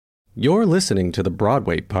You're listening to the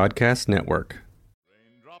Broadway Podcast Network.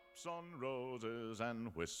 Raindrops on roses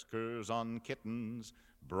and whiskers on kittens,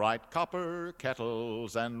 bright copper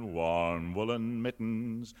kettles and warm woolen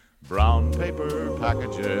mittens, brown paper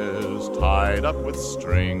packages tied up with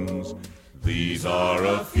strings. These are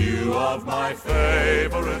a few of my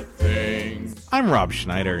favorite things. I'm Rob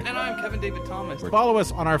Schneider. And I'm Kevin David Thomas. Follow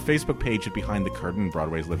us on our Facebook page at Behind the Curtain,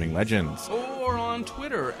 Broadway's Living Legends. Or on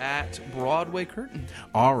Twitter at Broadway Curtain.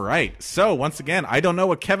 All right. So, once again, I don't know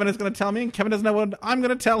what Kevin is going to tell me, and Kevin doesn't know what I'm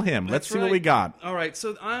going to tell him. Let's see what we got. All right.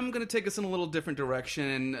 So, I'm going to take us in a little different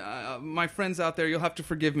direction. My friends out there, you'll have to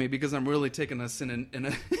forgive me because I'm really taking us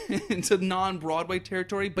into non-Broadway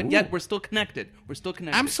territory, but yet we're still connected.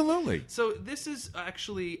 Absolutely. So, this is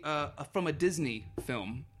actually from a Disney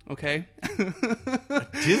film. Okay? A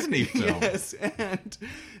Disney film? Yes, and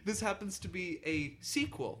this happens to be a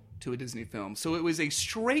sequel to a Disney film. So it was a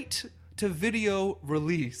straight-to-video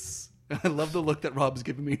release. I love the look that Rob's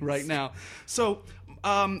giving me right now. So,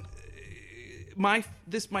 my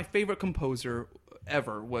favorite composer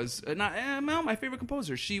ever was not my favorite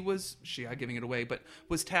composer. I'm giving it away, but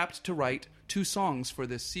was tapped to write 2 songs for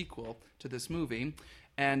this sequel to this movie.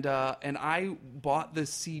 And I bought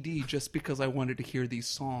this CD just because I wanted to hear these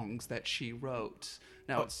songs that she wrote.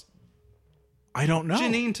 Now it's I don't know.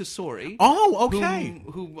 Jeanine Tesori. Oh, okay.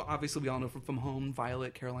 Who obviously we all know from Home,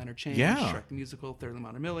 Violet, Carolina Change, Yeah. Shrek the Musical, Third of the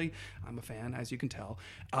Modern Millie. I'm a fan, as you can tell.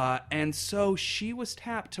 And so she was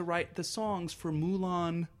tapped to write the songs for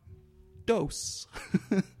Mulan Dos.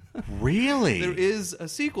 Really? There is a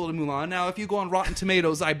sequel to Mulan. Now, if you go on Rotten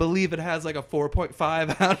Tomatoes, I believe it has like a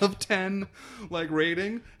 4.5 out of 10 like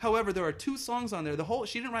rating. However, there are 2 songs on there.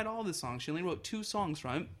 She didn't write all the songs. She only wrote 2 songs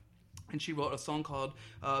from it. And she wrote a song called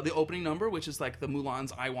The Opening Number, which is like the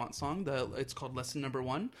Mulan's I Want song. It's called Lesson Number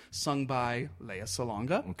 1, sung by Lea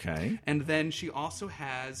Salonga. Okay. And then she also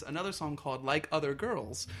has another song called Like Other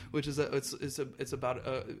Girls, which is it's about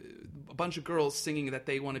a bunch of girls singing that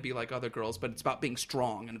they want to be like other girls, but it's about being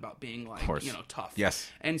strong and about being like, tough.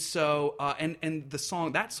 Yes. And so and the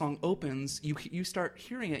song, that song opens, you start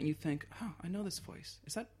hearing it and you think, oh, I know this voice.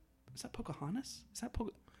 Is that Pocahontas? Is that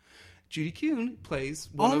Judy Kuhn plays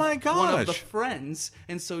one of the friends,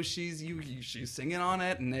 and so she's singing on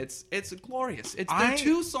it, and it's glorious. They're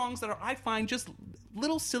 2 songs that I find just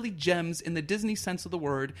little silly gems in the Disney sense of the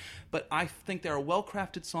word, but I think they're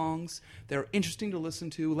well-crafted songs. They're interesting to listen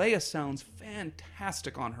to. Leia sounds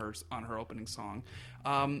fantastic on her opening song,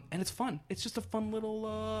 and it's fun. It's just a fun little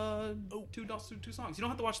 2 songs. You don't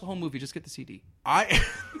have to watch the whole movie; just get the CD. I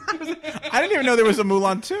didn't even know there was a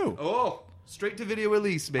Mulan 2. Oh. Straight to video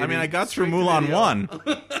release, baby. I mean, I got through Mulan 1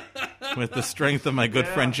 with the strength of my good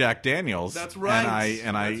friend Jack Daniels. That's right.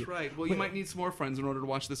 That's right. Well, you might need some more friends in order to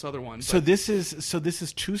watch this other one. So this is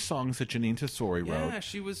 2 songs that Jeanine Tesori wrote.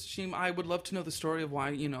 Yeah, I would love to know the story of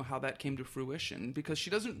why, how that came to fruition, because she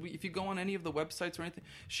doesn't. If you go on any of the websites or anything,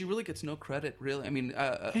 she really gets no credit. Really, I mean,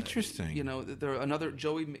 interesting. There another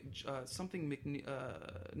Joey something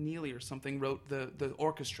McNeely or something wrote the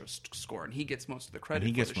orchestra score, and he gets most of the credit.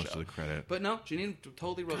 Of the credit. But no, Jeanine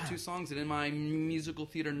totally wrote 2 songs, and in my musical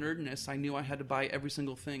theater nerdness, I knew I had to buy every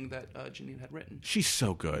single thing that Jeanine had written. She's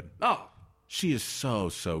so good. Oh, she is so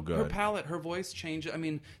good. Her palette, her voice changed. I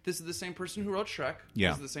mean, this is the same person who wrote Shrek.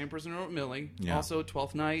 Yeah. This is the same person who wrote Millie. Yeah. Also,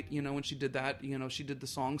 Twelfth Night. When she did that, she did the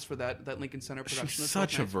songs for that Lincoln Center production. She's of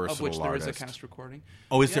such a Night, versatile of which there is a artist. cast recording.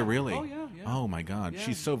 Oh, is there really? Oh yeah. Oh my God, Yeah.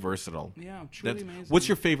 she's so versatile. Yeah, truly amazing. What's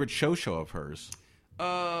your favorite show of hers?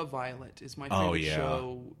 Violet is my favorite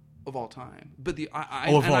show of all time. But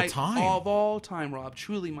of all time, Rob,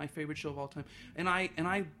 truly my favorite show of all time. And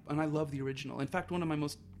I love the original. In fact, one of my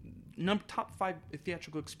most top 5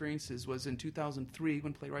 theatrical experiences was in 2003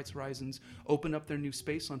 when Playwrights Horizons opened up their new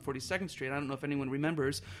space on 42nd Street. I don't know if anyone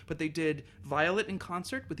remembers, but they did Violet in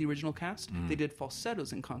concert with the original cast. They did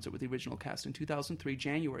Falsettos in concert with the original cast in 2003,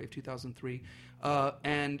 January of 2003,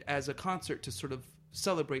 and as a concert to sort of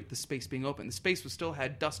celebrate the space being open. The space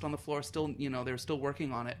had dust on the floor, still, they were still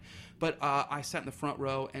working on it. But I sat in the front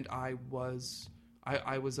row, and I was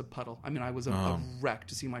a puddle. I mean, I was a wreck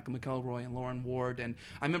to see Michael McElroy and Lauren Ward, and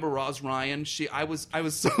I remember Roz Ryan. I was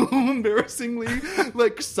so embarrassingly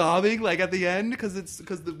like sobbing like at the end because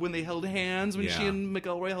when they held hands, when she and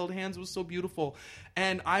McElroy held hands, it was so beautiful,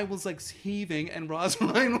 and I was like heaving, and Roz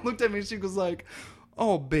Ryan looked at me, and she was like,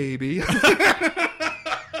 "Oh, baby."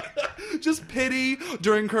 Just pity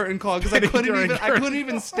during curtain call because I couldn't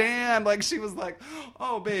even stand. Like she was like,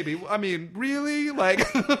 "Oh, baby." I mean, really? Like,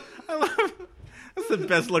 I love. That's the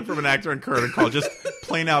best look from an actor in curtain call. Just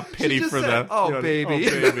plain out pity for said, the. "Oh, baby."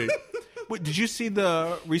 Oh, baby. Wait, did you see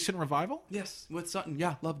the recent revival? Yes, with Sutton.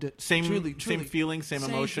 Yeah, loved it. Same feeling, same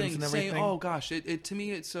emotions and everything. Oh gosh, it to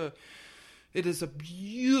me it is a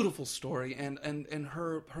beautiful story, and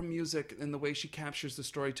her music and the way she captures the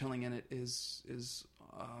storytelling in it is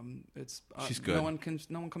she's good. No one comes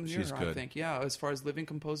near her. I think, yeah. As far as living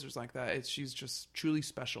composers like that, she's just truly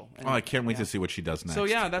special. And, I can't wait to see what she does next. So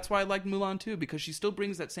yeah, that's why I like Mulan 2, because she still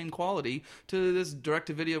brings that same quality to this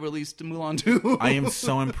direct-to-video released Mulan 2. I am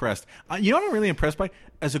so impressed. You know what I'm really impressed by?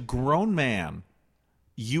 As a grown man,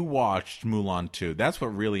 you watched Mulan 2. That's what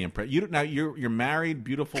really impressed you. Now you're married,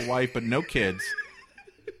 beautiful wife, but no kids,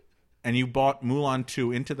 and you bought Mulan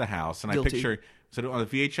 2 into the house, and Guilty. I picture. Was it on a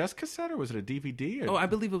VHS cassette or was it a DVD? I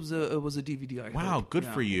believe it was a DVD. Wow, good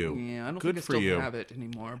for you. Yeah, I don't good think I for still you. have it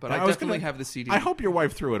anymore, but I definitely have the CD. I hope your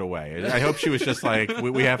wife threw it away. I hope she was just like,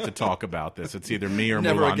 we have to talk about this. It's either me or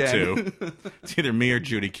Never Mulan again. 2. It's either me or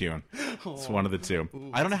Judy Kuhn. It's one of the two.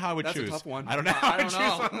 Ooh, I don't know how I would that's choose. A tough one. I don't know how I would choose.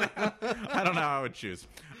 I don't know how I would choose.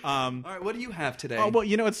 All right, what do you have today? Oh, well,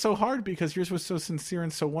 it's so hard because yours was so sincere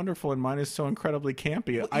and so wonderful, and mine is so incredibly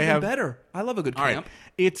campy. Well, even better. I love a good camp. All right.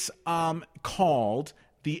 It's called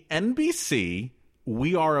the NBC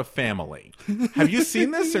We Are a Family. Have you seen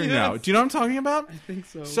this or no? Do you know what I'm talking about? I think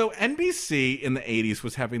so. So NBC in the 80s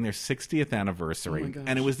was having their 60th anniversary. Oh my gosh.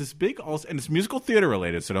 And it was this big, and it's musical theater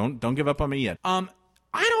related, so don't give up on me yet. I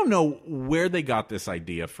don't know where they got this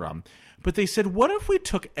idea from, but they said, what if we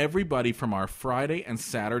took everybody from our Friday and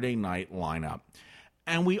Saturday night lineup,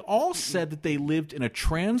 and we all said that they lived in a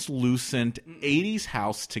translucent 80s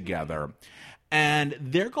house together, and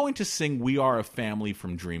they're going to sing We Are a Family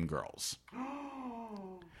from Dreamgirls.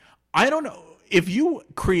 I don't know. If you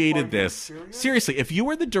created this, seriously, if you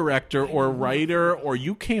were the director or writer or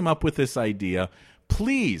you came up with this idea,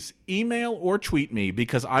 please email or tweet me,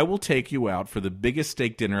 because I will take you out for the biggest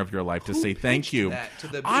steak dinner of your life to say thank you.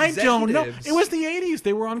 I don't know. It was the 80s.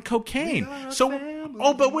 They were on cocaine.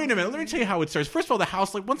 But wait a minute. Let me tell you how it starts. First of all, the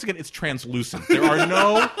house, once again, it's translucent. There are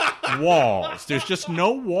no walls. There's just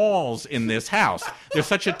no walls in this house. They're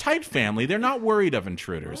such a tight family. They're not worried of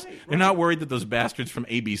intruders. Right. They're not worried that those bastards from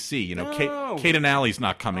ABC, Kate and Allie's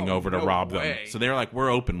not coming over to rob them. So they're like,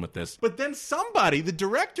 we're open with this. But then the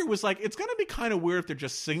director was like, it's going to be kind of weird if they're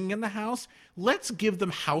just singing in the house. Let's give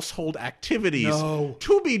them household activities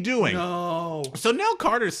to be doing. No. So Nell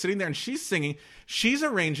Carter's sitting there and she's singing. She's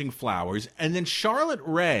arranging flowers. And then Charlotte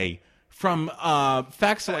Rae from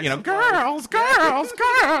Facts of Life, girls.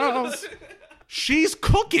 She's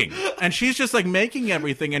cooking, and she's just like making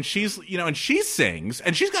everything, and she's and she sings,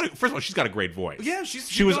 and she's got a great voice. Yeah,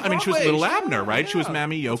 she was Little Abner, right? Yeah, she was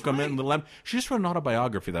Mammy Yokum and Little Abner. She just wrote an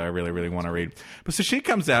autobiography that I really, really want to read. But so she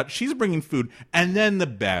comes out, she's bringing food, and then the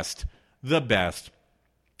best,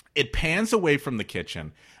 it pans away from the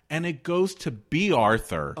kitchen, and it goes to B.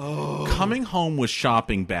 Arthur coming home with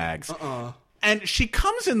shopping bags. And she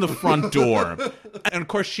comes in the front door, and of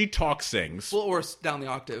course she sings. Well, or down the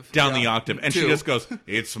octave. The octave. And she just goes,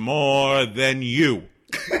 it's more than you.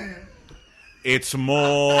 It's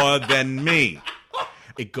more than me.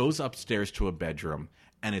 It goes upstairs to a bedroom,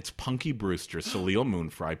 and it's Punky Brewster, Salil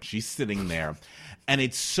Moonfry. She's sitting there. And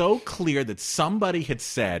it's so clear that somebody had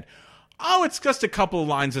said, it's just a couple of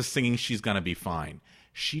lines of singing, she's going to be fine.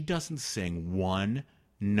 She doesn't sing one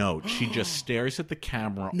note. She just stares at the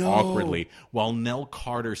camera awkwardly while Nell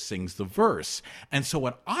Carter sings the verse. And so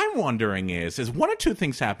what I'm wondering is one of two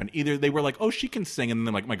things happen. Either they were like, she can sing, and then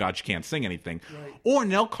they're like, my God, she can't sing anything. Right. Or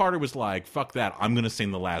Nell Carter was like, fuck that, I'm going to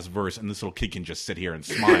sing the last verse, and this little kid can just sit here and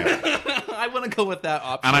smile. I want to go with that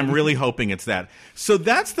option. And I'm really hoping it's that. So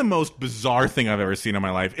that's the most bizarre thing I've ever seen in my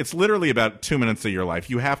life. It's literally about 2 minutes of your life.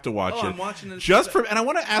 You have to watch it. I'm watching it. And I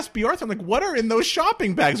want to ask B. Arthur, I'm like, what are in those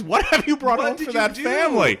shopping bags? What have you brought home for that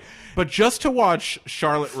family? But just to watch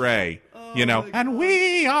Charlotte Rae, and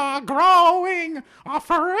we are growing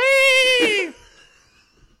free.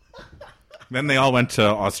 Then they all went to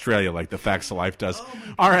Australia like the Facts of Life does.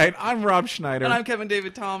 All right, I'm Rob Schneider. And I'm Kevin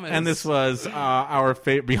David Thomas. And this was our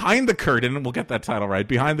Behind the Curtain. We'll get that title right.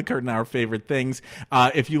 Behind the Curtain, our favorite things.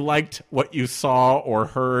 If you liked what you saw or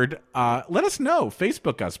heard, let us know.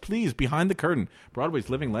 Facebook us, please. Behind the Curtain, Broadway's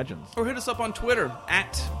Living Legends. Or hit us up on Twitter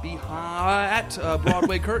at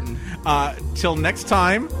Broadway Curtain. Till next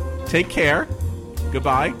time, take care.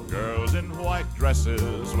 Goodbye. Girls in white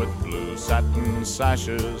dresses with blue satin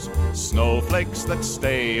sashes, snowflakes that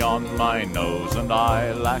stay on my nose and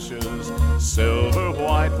eyelashes, silver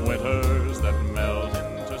white winters that melt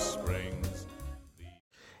into springs.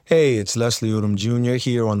 Hey, it's Leslie Odom Jr.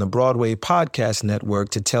 here on the Broadway Podcast Network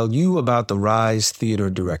to tell you about the Rise Theater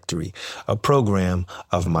Directory, a program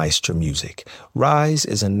of Maestro Music. Rise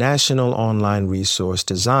is a national online resource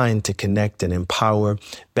designed to connect and empower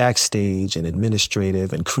backstage and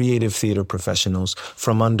administrative and creative theater professionals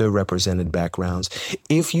from underrepresented backgrounds.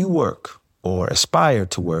 If you work or aspire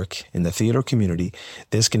to work in the theater community,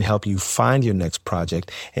 this can help you find your next project.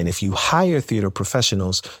 And if you hire theater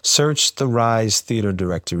professionals, search the Rise Theater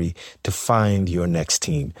Directory to find your next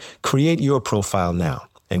team. Create your profile now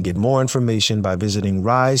and get more information by visiting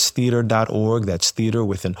risetheater.org. That's theater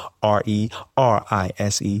with an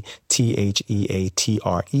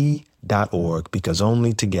RERISETHEATRE.org, because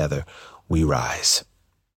only together we rise.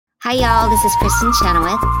 Hi, y'all. This is Kristen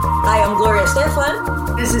Chenoweth. Hi, I'm Gloria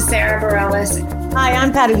Estefan. This is Sarah Bareilles. Hi,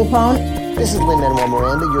 I'm Patti LuPone. This is Lin-Manuel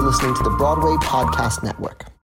Miranda. You're listening to the Broadway Podcast Network.